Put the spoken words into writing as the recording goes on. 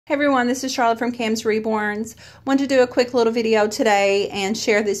Hey everyone, this is Charlotte from Cam's Reborns. Want to do a quick little video today and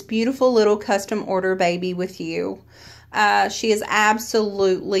share this beautiful little custom order baby with you. She is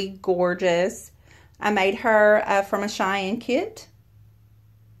absolutely gorgeous. I made her from a Cheyenne kit.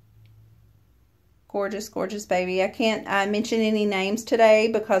 Gorgeous, gorgeous baby. I can't mention any names today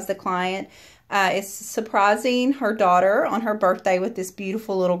because the client is surprising her daughter on her birthday with this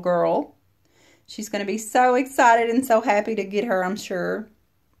beautiful little girl. She's going to be so excited and so happy to get her, I'm sure.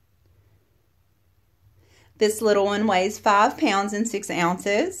 This little one weighs 5 pounds and 6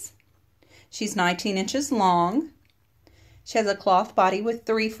 ounces. She's 19 inches long. She has a cloth body with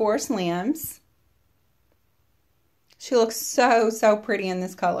 3/4 limbs. She looks so, so pretty in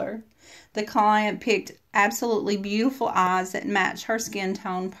this color. The client picked absolutely beautiful eyes that match her skin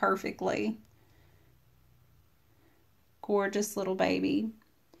tone perfectly. Gorgeous little baby.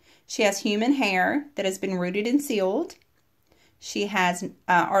 She has human hair that has been rooted and sealed. She has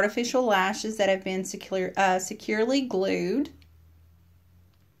artificial lashes that have been securely glued.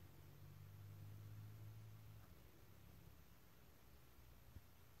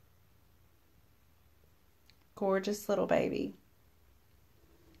 Gorgeous little baby.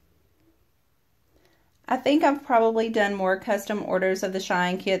 I think I've probably done more custom orders of the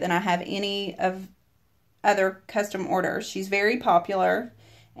Cheyenne kit than I have any of other custom orders. She's very popular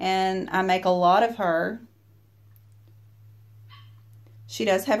and I make a lot of her. She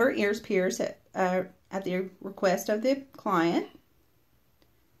does have her ears pierced at the request of the client.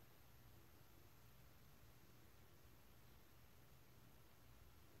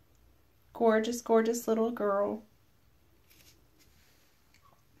 Gorgeous, gorgeous little girl.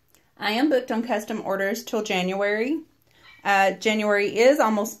 I am booked on custom orders till January. January is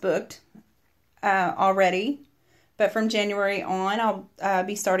almost booked already. But from January on, I'll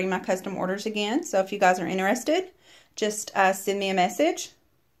be starting my custom orders again. So if you guys are interested, just send me a message.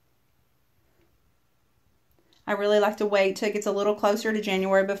 I really like to wait till it gets a little closer to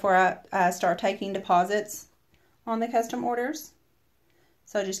January before I start taking deposits on the custom orders.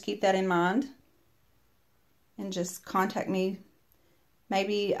 So just keep that in mind. And just contact me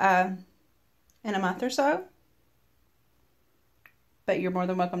maybe in a month or so. But you're more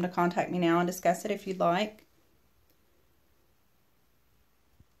than welcome to contact me now and discuss it if you'd like.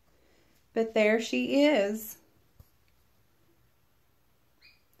 But there she is.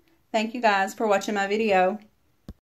 Thank you guys for watching my video.